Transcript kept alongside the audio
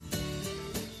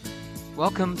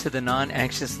Welcome to the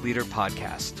Non-Anxious Leader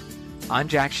Podcast. I'm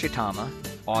Jack Shitama,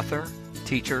 author,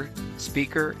 teacher,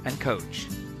 speaker, and coach.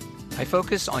 I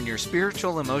focus on your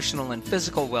spiritual, emotional, and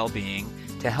physical well-being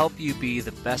to help you be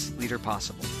the best leader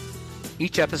possible.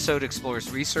 Each episode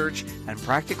explores research and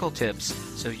practical tips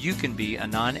so you can be a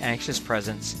non-anxious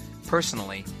presence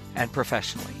personally and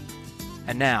professionally.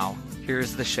 And now,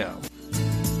 here's the show.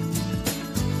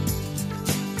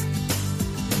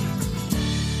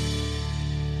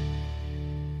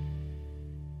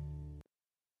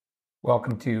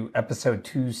 Welcome to episode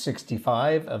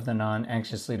 265 of the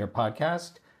Non-Anxious Leader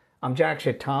Podcast. I'm Jack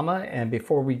Shitama, and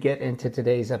before we get into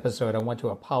today's episode, I want to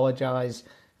apologize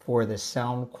for the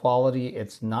sound quality.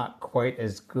 It's not quite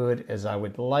as good as I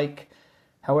would like.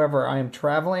 However, I am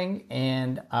traveling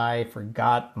and I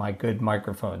forgot my good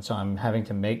microphone, so I'm having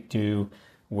to make do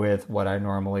with what I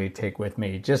normally take with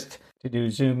me just to do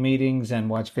Zoom meetings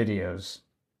and watch videos.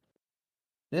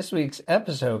 This week's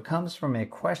episode comes from a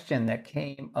question that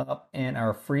came up in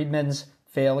our Friedman's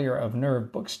Failure of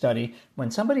Nerve book study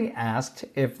when somebody asked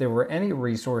if there were any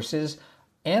resources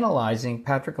analyzing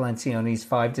Patrick Lencioni's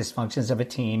 5 dysfunctions of a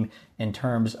team in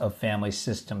terms of family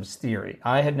systems theory.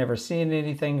 I had never seen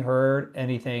anything, heard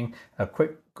anything. A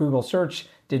quick Google search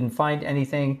didn't find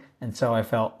anything, and so I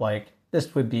felt like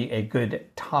this would be a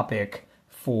good topic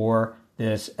for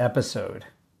this episode.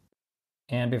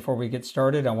 And before we get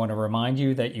started, I want to remind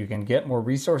you that you can get more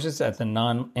resources at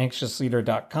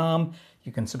thenonanxiousleader.com.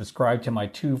 You can subscribe to my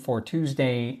 2 for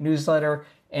Tuesday newsletter,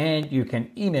 and you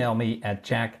can email me at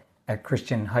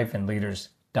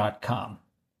jack@christian-leaders.com.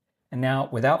 And now,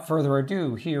 without further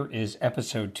ado, here is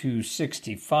episode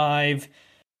 265,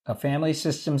 A Family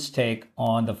Systems Take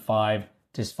on the 5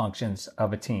 Dysfunctions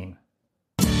of a Team.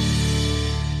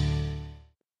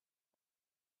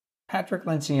 Patrick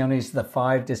Lencioni's The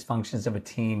 5 Dysfunctions of a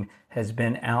Team has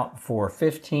been out for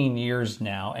 15 years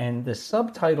now, and the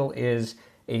subtitle is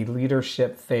A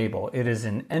Leadership Fable. It is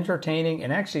an entertaining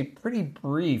and actually pretty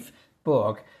brief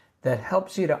book that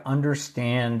helps you to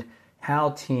understand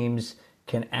how teams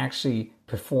can actually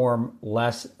perform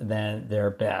less than their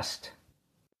best.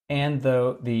 And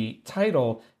though the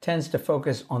title tends to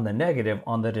focus on the negative,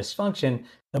 on the dysfunction,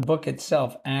 the book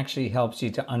itself actually helps you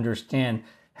to understand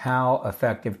how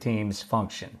effective teams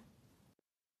function.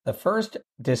 The first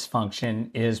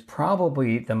dysfunction is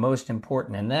probably the most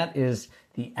important, and that is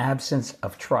the absence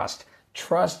of trust.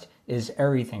 Trust is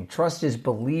everything. Trust is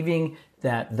believing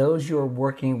that those you're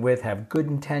working with have good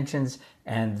intentions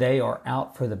and they are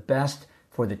out for the best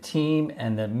for the team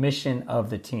and the mission of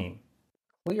the team.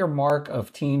 Clear mark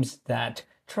of teams that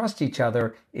trust each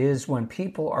other is when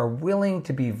people are willing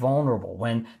to be vulnerable,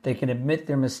 when they can admit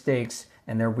their mistakes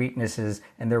and their weaknesses,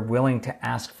 and they're willing to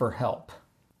ask for help.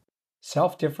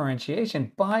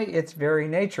 Self-differentiation, by its very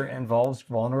nature, involves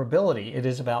vulnerability. It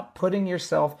is about putting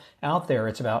yourself out there.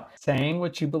 It's about saying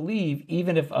what you believe,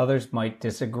 even if others might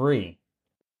disagree.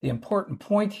 The important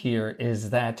point here is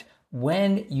that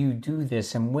when you do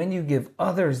this and when you give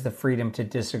others the freedom to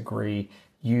disagree,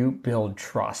 you build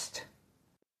trust.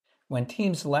 When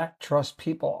teams lack trust,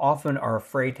 people often are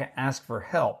afraid to ask for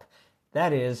help.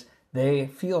 That is, they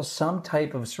feel some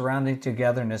type of surrounding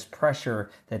togetherness pressure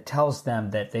that tells them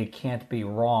that they can't be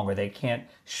wrong or they can't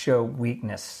show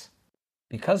weakness.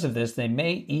 Because of this, they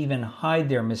may even hide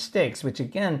their mistakes, which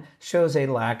again shows a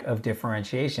lack of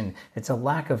differentiation. It's a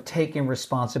lack of taking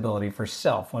responsibility for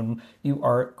self. When you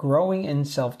are growing in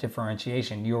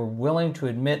self-differentiation, you're willing to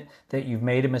admit that you've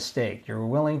made a mistake. You're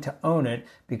willing to own it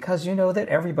because you know that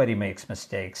everybody makes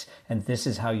mistakes, and this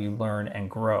is how you learn and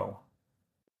grow.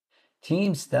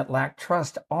 Teams that lack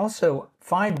trust also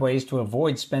find ways to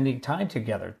avoid spending time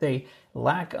together. They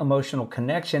lack emotional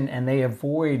connection and they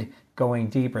avoid going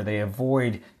deeper. They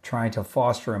avoid trying to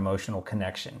foster emotional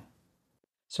connection.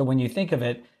 So when you think of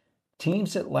it,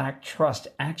 teams that lack trust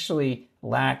actually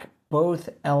lack both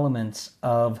elements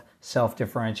of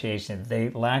self-differentiation.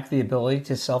 They lack the ability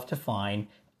to self-define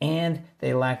and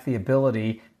they lack the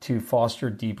ability to foster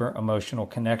deeper emotional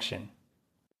connection.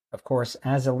 Of course,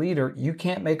 as a leader, you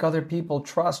can't make other people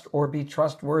trust or be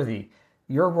trustworthy.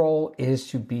 Your role is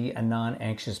to be a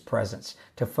non-anxious presence,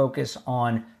 to focus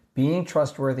on being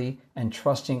trustworthy and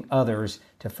trusting others,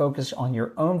 to focus on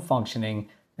your own functioning,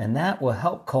 and that will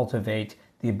help cultivate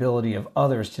the ability of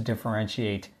others to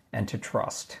differentiate and to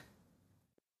trust.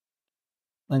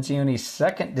 Lencioni's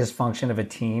second dysfunction of a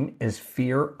team is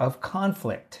fear of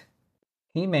conflict.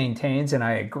 He maintains, and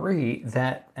I agree,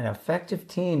 that an effective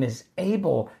team is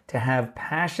able to have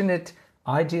passionate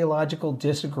ideological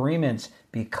disagreements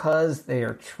because they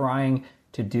are trying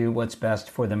to do what's best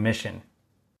for the mission.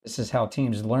 This is how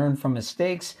teams learn from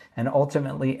mistakes and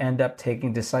ultimately end up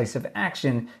taking decisive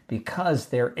action because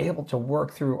they're able to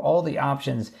work through all the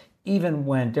options, even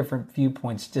when different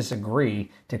viewpoints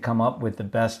disagree, to come up with the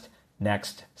best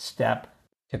next step,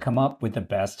 to come up with the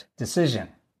best decision.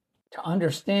 To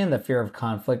understand the fear of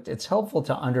conflict, it's helpful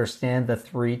to understand the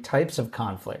three types of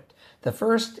conflict. The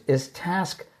first is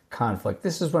task conflict.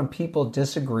 This is when people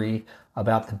disagree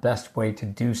about the best way to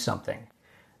do something.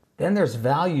 Then there's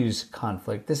values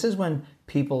conflict. This is when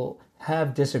people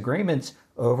have disagreements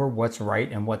over what's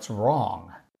right and what's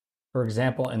wrong. For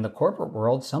example, in the corporate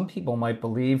world, some people might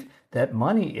believe that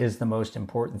money is the most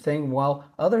important thing, while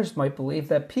others might believe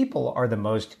that people are the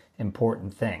most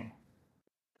important thing.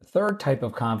 The third type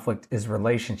of conflict is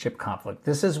relationship conflict.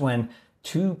 This is when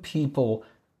two people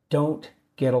don't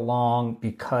get along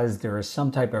because there is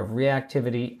some type of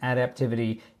reactivity,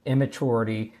 adaptivity,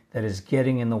 immaturity that is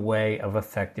getting in the way of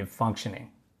effective functioning.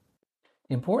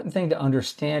 The important thing to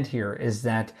understand here is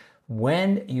that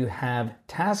when you have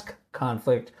task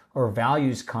conflict or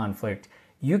values conflict,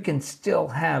 you can still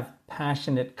have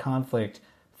passionate conflict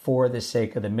for the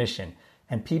sake of the mission.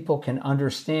 And people can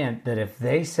understand that if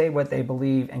they say what they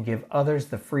believe and give others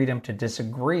the freedom to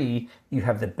disagree, you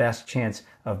have the best chance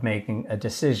of making a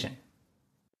decision.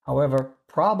 However,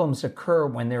 problems occur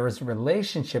when there is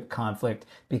relationship conflict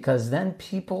because then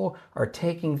people are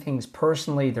taking things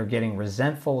personally, they're getting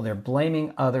resentful, they're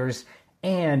blaming others,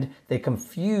 and they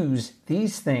confuse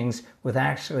these things with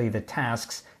actually the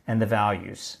tasks and the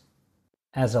values.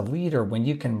 As a leader, when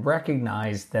you can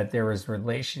recognize that there is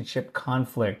relationship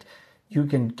conflict, you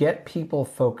can get people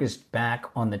focused back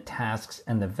on the tasks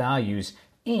and the values.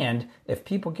 And if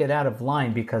people get out of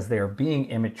line because they are being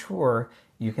immature,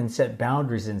 you can set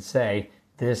boundaries and say,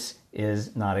 this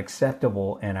is not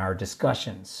acceptable in our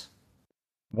discussions.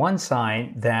 One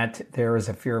sign that there is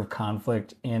a fear of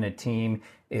conflict in a team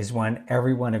is when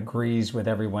everyone agrees with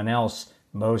everyone else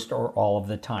most or all of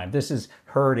the time. This is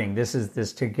herding. This is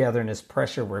this togetherness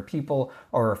pressure where people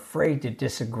are afraid to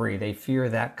disagree. They fear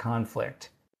that conflict.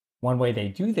 One way they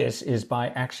do this is by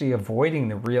actually avoiding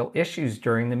the real issues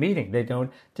during the meeting. They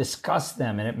don't discuss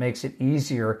them, and it makes it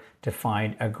easier to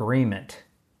find agreement.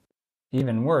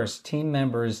 Even worse, team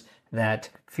members that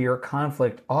fear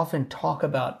conflict often talk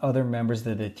about other members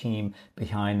of the team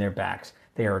behind their backs.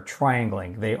 They are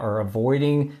triangling. They are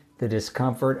avoiding the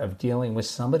discomfort of dealing with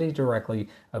somebody directly,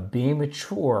 of being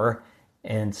mature.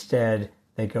 Instead,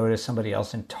 they go to somebody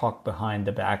else and talk behind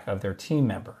the back of their team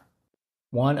member.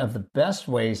 One of the best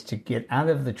ways to get out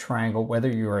of the triangle, whether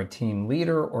you're a team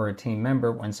leader or a team member,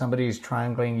 when somebody is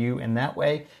triangling you in that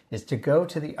way, is to go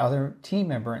to the other team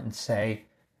member and say,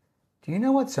 do you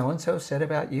know what so-and-so said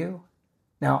about you?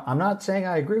 Now, I'm not saying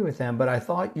I agree with them, but I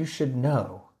thought you should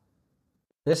know.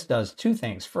 This does two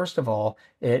things. First of all,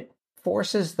 it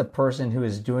forces the person who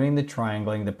is doing the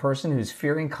triangling, the person who's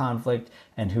fearing conflict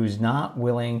and who's not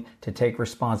willing to take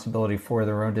responsibility for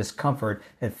their own discomfort,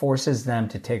 it forces them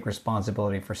to take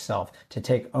responsibility for self, to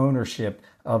take ownership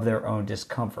of their own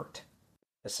discomfort.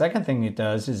 The second thing it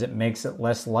does is it makes it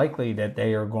less likely that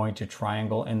they are going to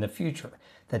triangle in the future.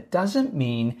 That doesn't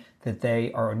mean that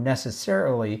they are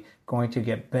necessarily going to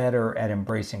get better at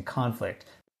embracing conflict.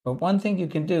 But one thing you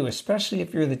can do, especially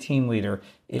if you're the team leader,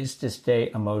 is to stay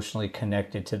emotionally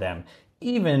connected to them,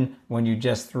 even when you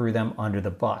just threw them under the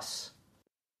bus.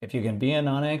 If you can be a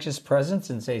non-anxious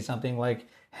presence and say something like,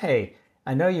 hey,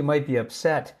 I know you might be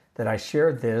upset that I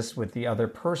shared this with the other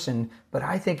person, but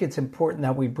I think it's important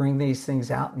that we bring these things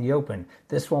out in the open.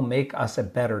 This will make us a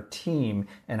better team,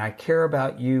 and I care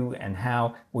about you and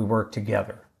how we work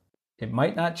together. It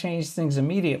might not change things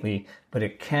immediately, but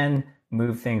it can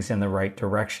move things in the right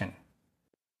direction.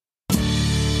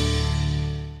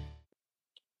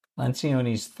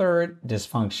 Lencioni's third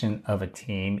dysfunction of a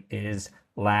team is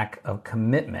lack of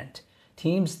commitment.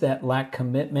 Teams that lack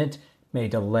commitment may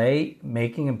delay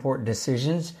making important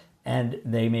decisions, and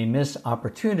they may miss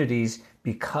opportunities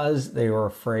because they are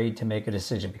afraid to make a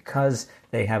decision, because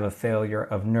they have a failure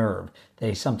of nerve.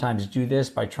 They sometimes do this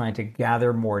by trying to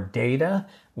gather more data,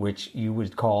 which you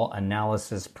would call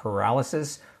analysis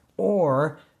paralysis,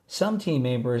 or some team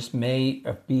members may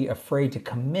be afraid to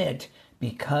commit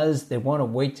because they want to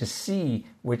wait to see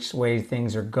which way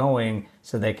things are going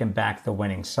so they can back the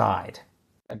winning side.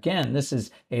 Again, this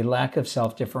is a lack of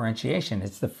self-differentiation.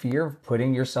 It's the fear of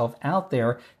putting yourself out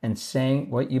there and saying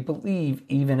what you believe,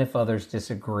 even if others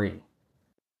disagree.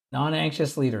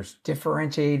 Non-anxious leaders,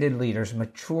 differentiated leaders,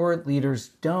 mature leaders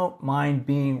don't mind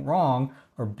being wrong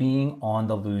or being on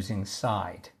the losing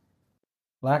side.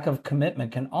 Lack of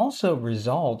commitment can also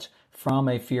result from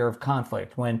a fear of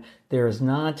conflict. When there is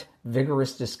not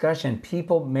vigorous discussion,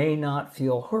 people may not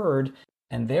feel heard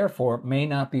and therefore may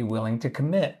not be willing to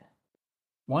commit.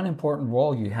 One important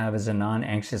role you have as a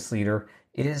non-anxious leader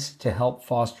is to help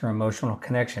foster emotional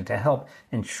connection, to help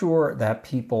ensure that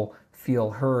people feel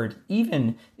heard,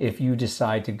 even if you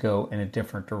decide to go in a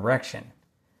different direction.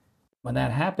 When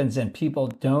that happens and people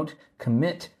don't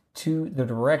commit to the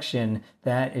direction,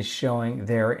 that is showing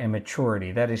their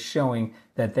immaturity. That is showing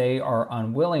that they are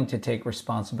unwilling to take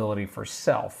responsibility for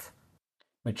self.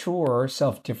 Mature,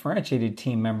 self-differentiated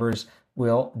team members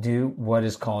will do what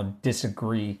is called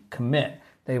disagree, commit.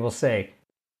 They will say,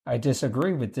 I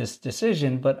disagree with this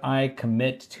decision, but I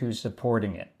commit to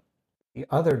supporting it. The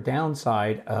other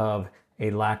downside of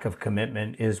a lack of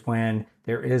commitment is when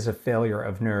there is a failure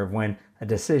of nerve, when a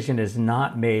decision is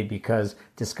not made because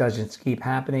discussions keep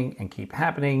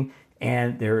happening,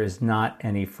 and there is not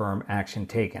any firm action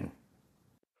taken.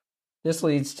 This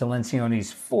leads to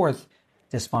Lencioni's fourth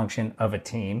dysfunction of a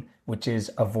team, which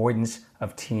is avoidance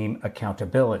of team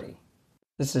accountability.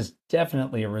 This is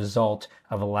definitely a result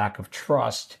of a lack of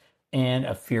trust and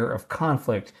a fear of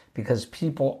conflict because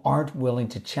people aren't willing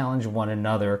to challenge one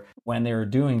another when they're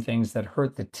doing things that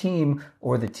hurt the team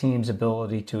or the team's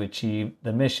ability to achieve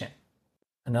the mission.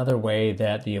 Another way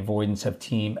that the avoidance of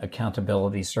team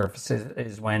accountability surfaces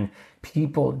is when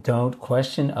people don't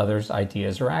question others'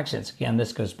 ideas or actions. Again,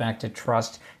 this goes back to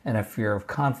trust and a fear of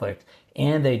conflict,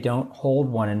 and they don't hold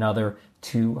one another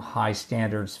to high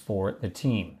standards for the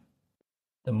team.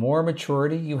 The more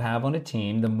maturity you have on a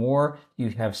team, the more you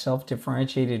have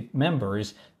self-differentiated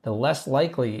members, the less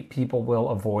likely people will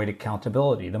avoid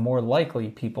accountability, the more likely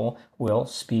people will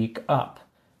speak up.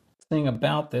 The thing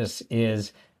about this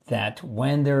is that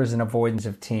when there is an avoidance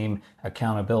of team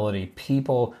accountability,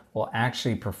 people will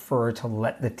actually prefer to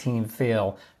let the team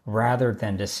fail rather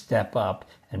than to step up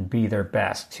and be their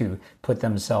best, to put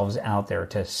themselves out there,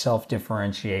 to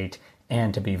self-differentiate,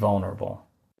 and to be vulnerable.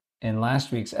 In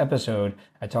last week's episode,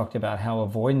 I talked about how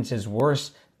avoidance is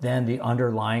worse than the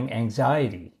underlying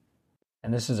anxiety.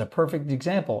 And this is a perfect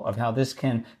example of how this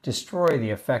can destroy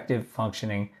the effective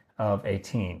functioning of a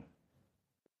team.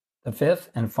 The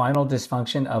fifth and final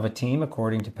dysfunction of a team,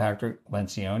 according to Patrick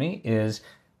Lencioni, is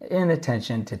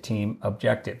inattention to team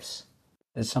objectives.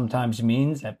 This sometimes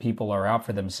means that people are out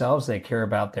for themselves. They care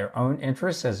about their own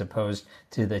interests as opposed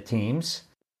to the team's,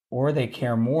 or they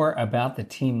care more about the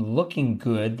team looking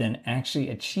good than actually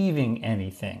achieving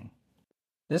anything.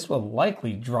 This will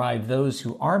likely drive those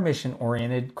who are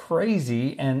mission-oriented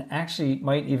crazy and actually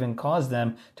might even cause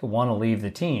them to want to leave the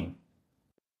team.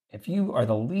 If you are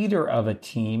the leader of a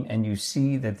team and you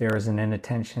see that there is an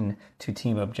inattention to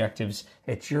team objectives,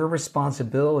 it's your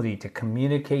responsibility to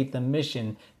communicate the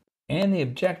mission and the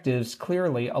objectives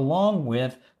clearly, along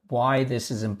with why this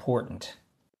is important.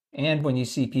 And when you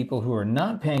see people who are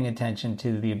not paying attention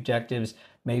to the objectives,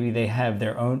 maybe they have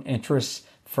their own interests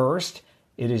first,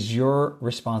 it is your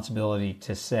responsibility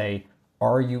to say,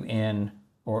 are you in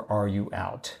or are you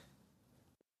out?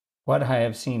 What I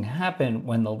have seen happen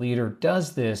when the leader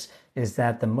does this is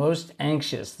that the most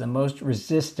anxious, the most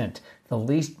resistant, the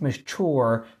least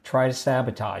mature try to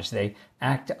sabotage. They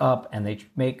act up and they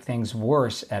make things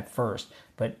worse at first.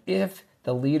 But if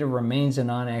the leader remains a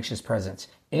non-anxious presence,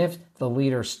 if the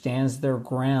leader stands their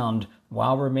ground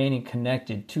while remaining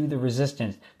connected to the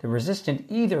resistant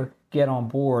either get on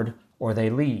board or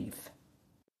they leave.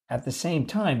 At the same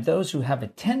time, those who have a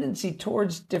tendency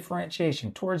towards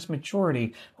differentiation, towards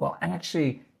maturity, will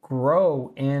actually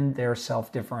grow in their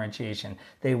self-differentiation.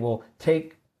 They will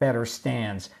take better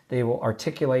stands. They will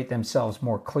articulate themselves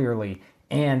more clearly,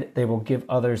 and they will give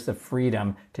others the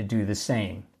freedom to do the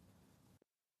same.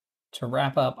 To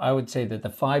wrap up, I would say that the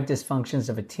 5 dysfunctions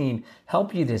of a team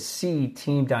help you to see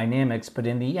team dynamics, but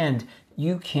in the end,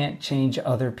 you can't change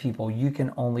other people. You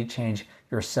can only change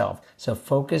yourself. So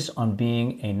focus on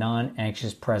being a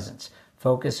non-anxious presence.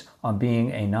 Focus on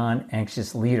being a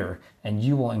non-anxious leader, and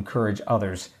you will encourage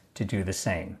others to do the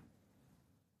same.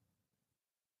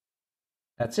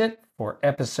 That's it for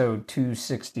episode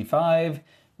 265.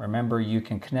 Remember, you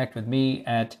can connect with me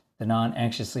at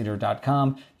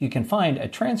thenonanxiousleader.com. You can find a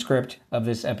transcript of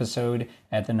this episode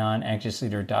at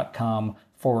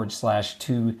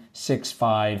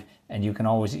thenonanxiousleader.com/265. And you can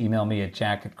always email me at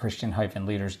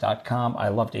jack@christian-leaders.com. I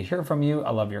love to hear from you.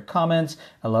 I love your comments.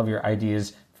 I love your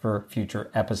ideas for future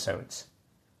episodes.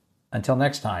 Until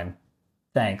next time,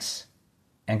 thanks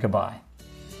and goodbye.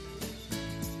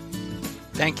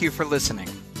 Thank you for listening.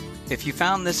 If you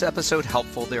found this episode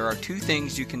helpful, there are 2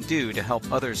 things you can do to help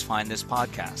others find this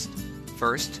podcast.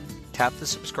 First, tap the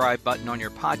subscribe button on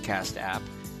your podcast app.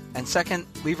 And second,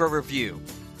 leave a review.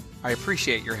 I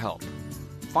appreciate your help.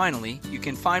 Finally, you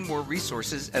can find more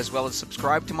resources as well as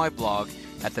subscribe to my blog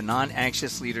at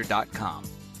thenonanxiousleader.com.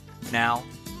 Now,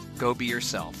 go be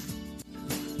yourself.